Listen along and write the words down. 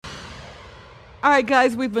All right,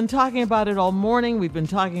 guys, we've been talking about it all morning. We've been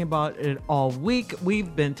talking about it all week.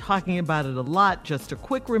 We've been talking about it a lot. Just a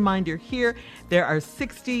quick reminder here, there are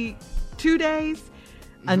 62 days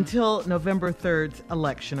until November 3rd's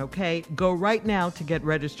election, okay? Go right now to get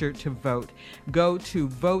registered to vote. Go to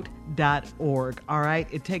vote.org, all right?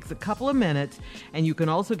 It takes a couple of minutes, and you can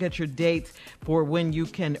also get your dates for when you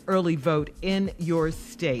can early vote in your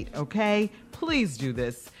state, okay? Please do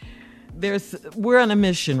this. We're on a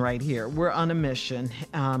mission right here. We're on a mission.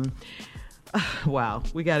 Wow,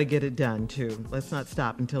 we got to get it done too. Let's not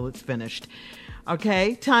stop until it's finished.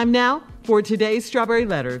 Okay, time now for today's Strawberry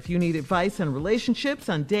Letter. If you need advice on relationships,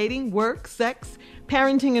 on dating, work, sex,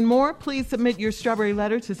 parenting, and more, please submit your Strawberry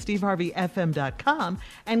Letter to steveharveyfm.com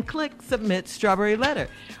and click Submit Strawberry Letter.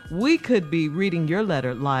 We could be reading your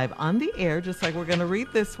letter live on the air, just like we're going to read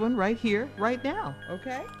this one right here, right now.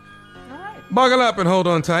 Okay? All right. Buckle up and hold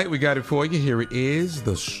on tight. We got it for you. Here it is,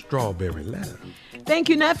 the Strawberry Letter. Thank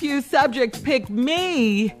you, nephew. Subject, pick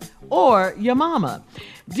me or your mama.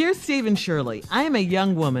 Dear Steve and Shirley, I am a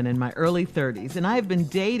young woman in my early 30s, and I have been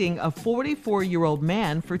dating a 44-year-old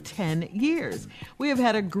man for 10 years. We have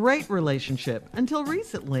had a great relationship until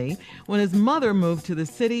recently when his mother moved to the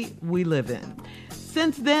city we live in.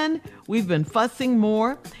 Since then, we've been fussing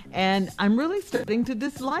more, and I'm really starting to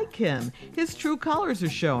dislike him. His true colors are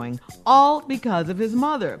showing, all because of his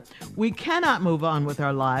mother. We cannot move on with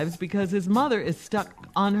our lives because his mother is stuck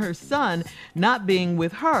on her son not being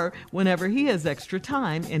with her whenever he has extra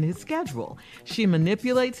time in his schedule. She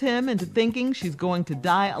manipulates him into thinking she's going to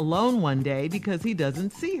die alone one day because he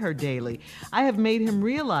doesn't see her daily. I have made him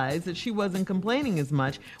realize that she wasn't complaining as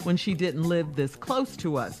much when she didn't live this close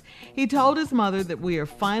to us. He told his mother that we are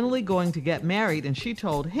finally going to get married, and she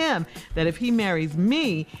told him that if he marries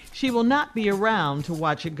me, she will not be around to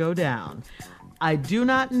watch it go down. I do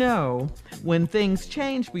not know when things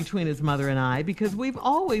changed between his mother and I because we've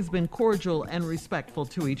always been cordial and respectful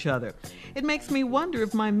to each other. It makes me wonder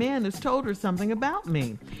if my man has told her something about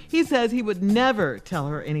me. He says he would never tell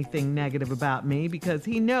her anything negative about me because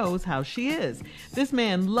he knows how she is. This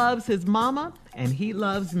man loves his mama and he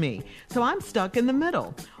loves me. So I'm stuck in the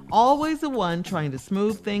middle. Always the one trying to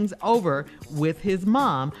smooth things over with his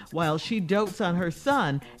mom while she dotes on her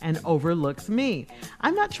son and overlooks me.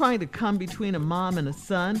 I'm not trying to come between a mom and a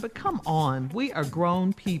son, but come on, we are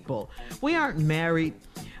grown people. We aren't married,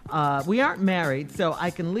 so I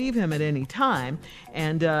can leave him at any time.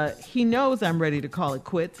 And he knows I'm ready to call it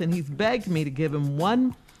quits, and he's begged me to give him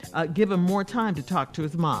more time to talk to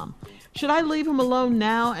his mom. Should I leave him alone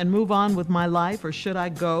now and move on with my life, or should I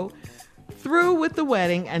go through with the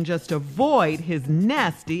wedding and just avoid his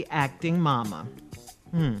nasty acting mama?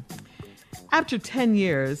 After 10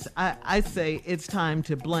 years, I say it's time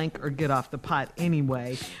to blank or get off the pot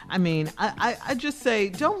anyway. I mean, I just say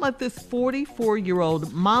don't let this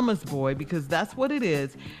 44-year-old mama's boy, because that's what it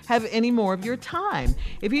is, have any more of your time.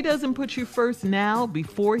 If he doesn't put you first now,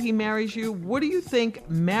 before he marries you, what do you think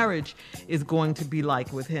marriage is going to be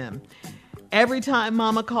like with him? Every time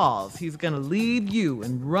mama calls, he's going to leave you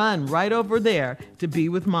and run right over there to be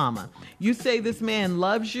with mama. You say this man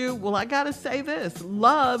loves you. Well, I got to say this.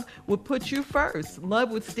 Love would put you first.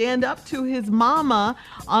 Love would stand up to his mama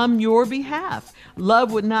on your behalf.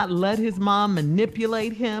 Love would not let his mom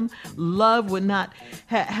manipulate him. Love would not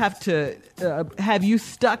have to have you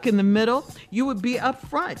stuck in the middle. You would be up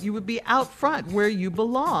front. You would be out front where you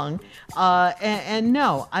belong. And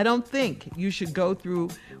no, I don't think you should go through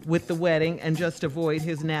with the wedding and just avoid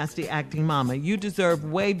his nasty acting mama. You deserve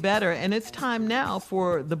way better, and it's time now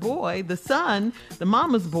for the boy, the son, the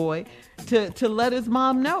mama's boy, to let his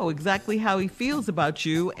mom know exactly how he feels about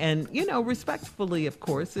you. And, respectfully, of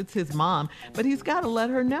course, it's his mom, but he's got to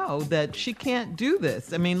let her know that she can't do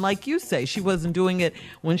this. I mean, like you say, she wasn't doing it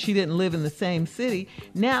when she didn't live in the same city.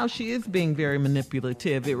 Now she is being very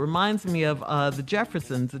manipulative. It reminds me of the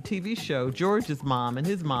Jeffersons, the TV show, George's mom and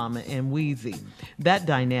his mama and Wheezy, that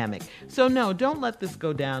dynamic. So no, don't let this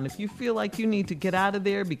go down. If you feel like you need to get out of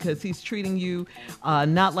there because he's treating you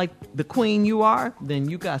not like the queen you are, then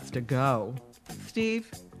you got to go.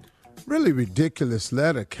 Steve? Really ridiculous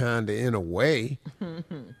letter, kind of, in a way.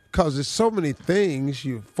 Because there's so many things.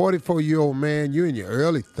 You're a 44-year-old man. You're in your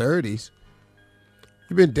early 30s.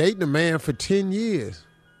 You've been dating a man for 10 years.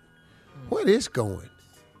 Where is going?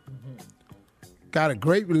 Got a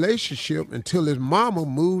great relationship until his mama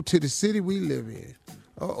moved to the city we live in.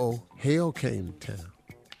 Uh-oh, hell came to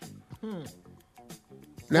town.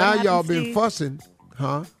 Now y'all been Steve? fussing,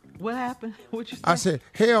 huh? What happened? What you say? I said,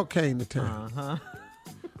 hell came to town.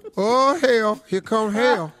 Oh, hell. Here come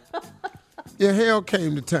hell. Yeah, hell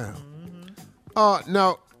came to town.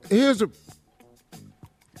 Now, here's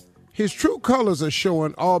His true colors are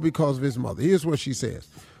showing all because of his mother. Here's what she says.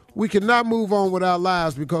 We cannot move on with our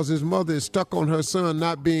lives because his mother is stuck on her son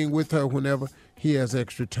not being with her whenever he has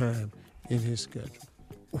extra time in his schedule.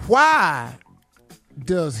 Why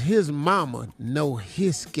does his mama know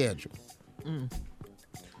his schedule?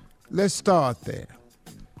 Let's start there.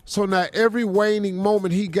 So now every waning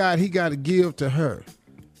moment he got to give to her.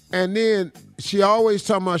 And then she always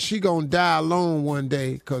talking about she gonna die alone one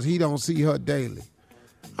day because he don't see her daily.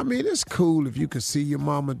 I mean, it's cool if you could see your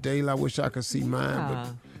mama daily. I wish I could see mine, but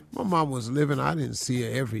my mom was living. I didn't see her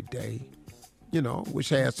every day. You know,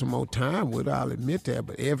 wish I had some more time with her, I'll admit that,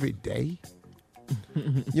 but every day?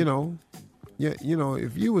 You know,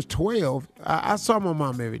 if you was 12, I saw my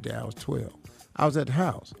mom every day. I was 12. I was at the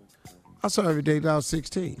house. I saw her every day till I was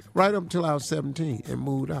 16, right up until I was 17 and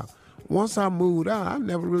moved out. Once I moved out, I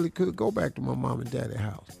never really could go back to my mom and daddy's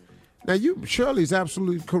house. Now, Shirley's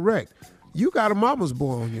absolutely correct. You got a mama's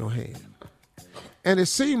boy on your hand. And it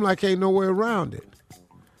seemed like ain't no way around it.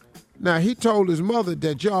 Now, he told his mother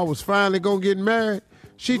that y'all was finally going to get married.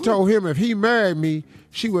 She told him if he married me,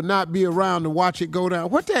 she would not be around to watch it go down.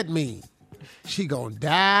 What that mean? She going to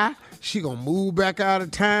die? She going to move back out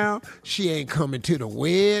of town? She ain't coming to the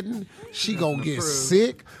wedding? She going to get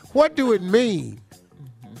sick? What do it mean?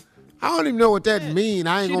 I don't even know what that mean.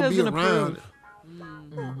 I ain't going to be around.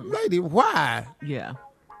 Lady, why? Yeah.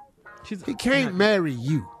 He can't marry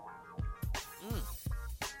you.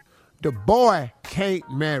 The boy can't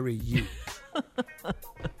marry you.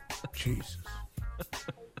 Jesus.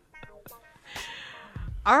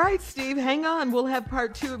 All right, Steve, hang on. We'll have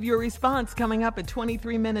part 2 of your response coming up at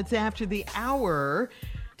 23 minutes after the hour.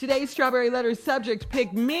 Today's Strawberry Letter subject,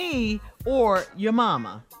 pick me or your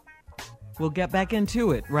mama. We'll get back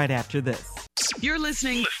into it right after this. You're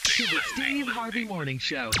listening to the Steve Harvey Morning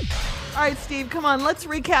Show. All right, Steve, come on. Let's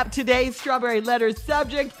recap today's Strawberry Letter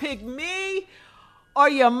subject, pick me or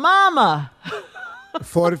your mama. A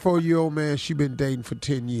 44-year-old man she been dating for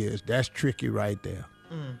 10 years. That's tricky right there.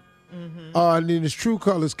 And then his true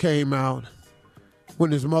colors came out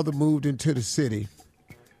when his mother moved into the city.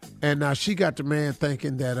 And now she got the man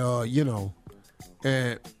thinking that,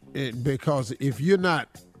 because if you're not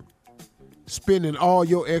spending all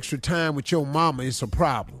your extra time with your mama, it's a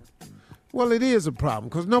problem. Well, it is a problem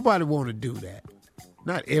because nobody want to do that.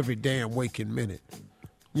 Not every damn waking minute,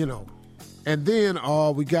 And then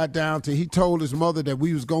we got down to he told his mother that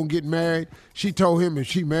we was going to get married. She told him if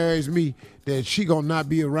she marries me that she going to not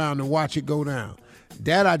be around to watch it go down.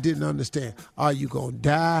 That I didn't understand. Are you going to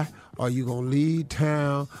die? Are you going to leave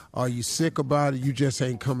town? Are you sick about it? You just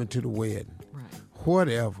ain't coming to the wedding. Right.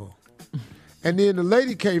 Whatever. And then the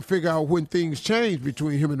lady can't figure out when things changed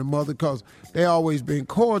between him and the mother because they always been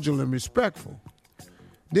cordial and respectful.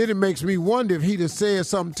 Then it makes me wonder if he'd have said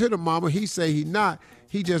something to the mama. He say he not.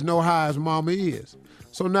 He just know how his mama is.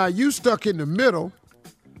 So now you stuck in the middle,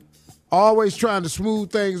 always trying to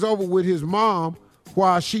smooth things over with his mom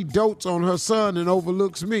while she dotes on her son and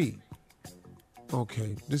overlooks me.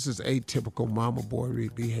 Okay, this is atypical mama boy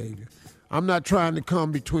behavior. I'm not trying to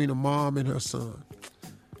come between a mom and her son.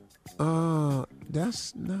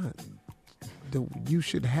 That's not. You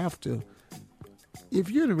should have to. If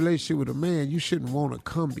you're in a relationship with a man, you shouldn't want to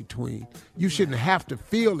come between. You shouldn't have to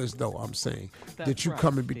feel as though, I'm saying, that you're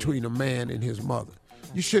coming between a man and his mother.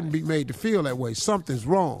 You shouldn't be made to feel that way. Something's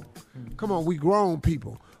wrong. Come on, we grown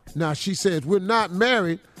people. Now, she says, we're not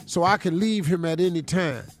married, so I can leave him at any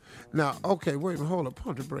time. Now, okay, wait a minute, hold up,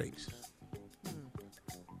 pump the brakes.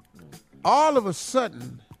 All of a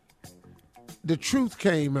sudden, the truth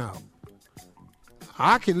came out.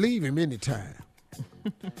 I can leave him anytime.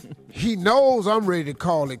 He knows I'm ready to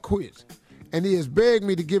call it quits. And he has begged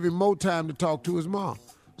me to give him more time to talk to his mom.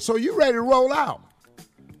 So you ready to roll out?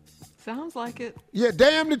 Sounds like it. Yeah,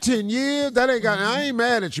 damn the 10 years. That ain't got. I ain't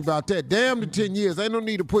mad at you about that. Damn the 10 years. Ain't no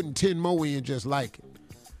need to putting 10 more in just like it.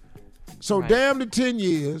 So right. Damn the 10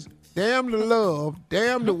 years. Damn the love.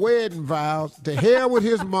 Damn the wedding vows. To hell with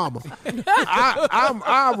his mama.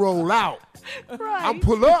 I roll out. Right. I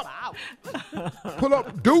pull up. Wow. Pull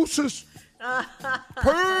up deuces.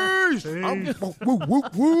 Peace. I'm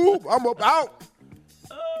up out.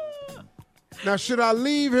 Now, should I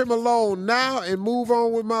leave him alone now and move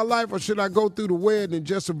on with my life, or should I go through the wedding and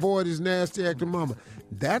just avoid his nasty acting mama?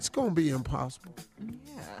 That's going to be impossible.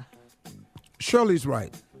 Yeah. Shirley's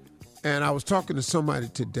right. And I was talking to somebody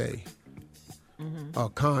today, a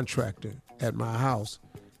contractor at my house,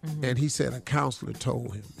 and he said a counselor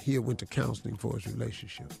told him he had went to counseling for his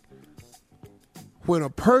relationship. When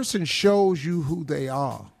a person shows you who they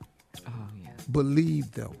are,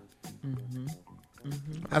 believe them.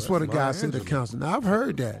 That's what a guy said to counselor. Now, I've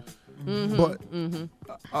heard that. But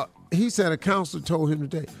he said a counselor told him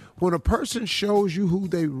today, when a person shows you who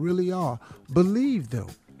they really are, believe them.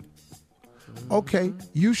 Okay,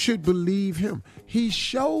 you should believe him. He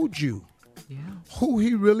showed you who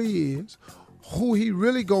he really is, who he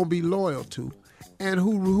really gonna be loyal to, and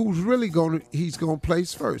who's really he's gonna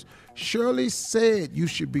place first. Shirley said you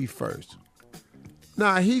should be first.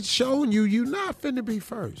 Now he's showing you're not finna be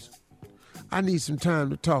first. I need some time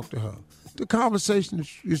to talk to her. The conversation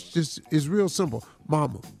is real simple.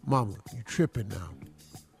 Mama, you tripping now.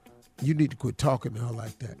 You need to quit talking to her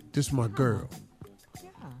like that. This is my girl.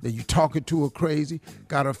 Then you talking to her crazy,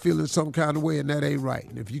 got her feeling some kind of way, and that ain't right.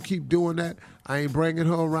 And if you keep doing that, I ain't bringing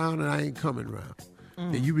her around and I ain't coming around.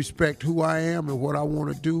 Then you respect who I am and what I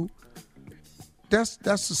want to do. That's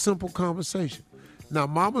a simple conversation. Now,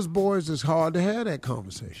 mama's boys, it's hard to have that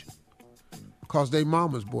conversation because they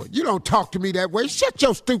mama's boy. You don't talk to me that way. Shut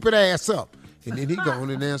your stupid ass up. And then he go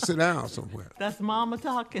in there and sit down somewhere. That's mama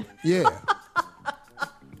talking. Yeah.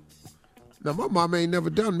 Now, my mama ain't never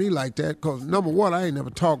done me like that because, number one, I ain't never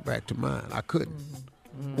talked back to mine. I couldn't.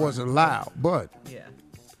 Wasn't loud. But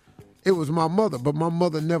it was my mother. But my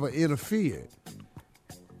mother never interfered.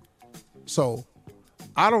 So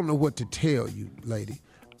I don't know what to tell you, lady.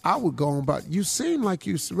 I would go on about, you seem like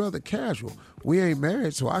you're rather casual. We ain't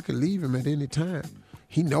married, so I can leave him at any time.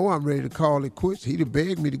 He know I'm ready to call it quits. He'd have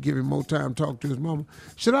begged me to give him more time to talk to his mama.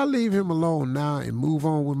 Should I leave him alone now and move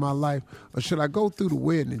on with my life? Or should I go through the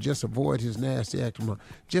wedding and just avoid his nasty acting?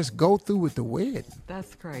 Just go through with the wedding.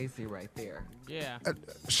 That's crazy right there. Yeah.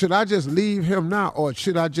 Should I just leave him now or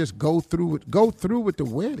should I just go through with the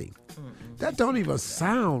wedding? That don't even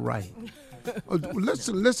sound right.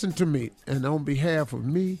 Listen to me. And on behalf of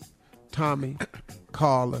me, Tommy,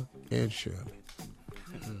 Carla, and Shirley.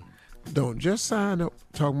 Don't just sign up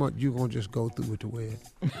talking about you're going to just go through with the wedding.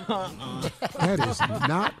 That is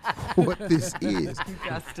not what this is.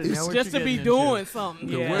 It's just to be doing something.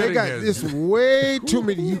 Yeah. They got this way too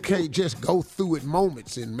many you can't just go through it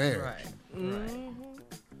moments in marriage. Right.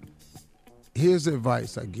 Here's the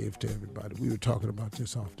advice I give to everybody. We were talking about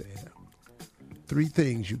this off the air. 3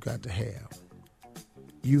 things you got to have.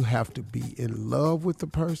 You have to be in love with the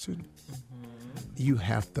person. You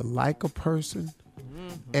have to like a person.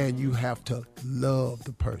 And you have to love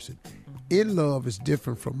the person. In love is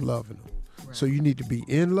different from loving them. Right. So you need to be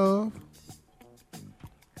in love.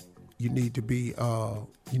 You need to be,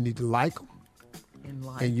 you need to like them.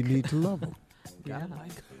 And you need to love them. Yeah.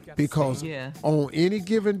 Because on any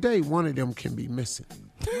given day, one of them can be missing.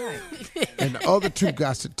 Right. And the other 2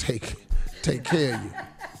 got to take care of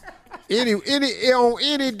you. On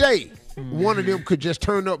any day, one of them could just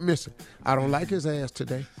turn up missing. I don't like his ass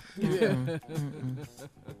today. Yeah.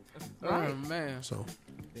 Right. Oh, man. So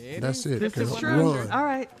that's it. This is true. Run. All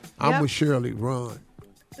right. I'm with Shirley. Run.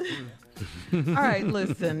 All right,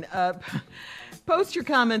 listen. Post your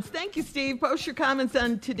comments. Thank you, Steve. Post your comments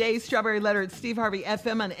on today's Strawberry Letter at Steve Harvey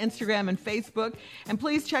FM on Instagram and Facebook. And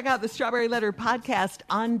please check out the Strawberry Letter podcast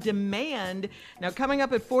on demand. Now, coming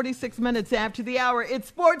up at 46 minutes after the hour, it's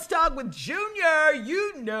Sports Talk with Junior.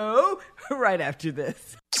 You know, right after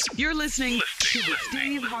this. You're listening to the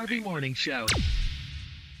Steve Harvey Morning Show.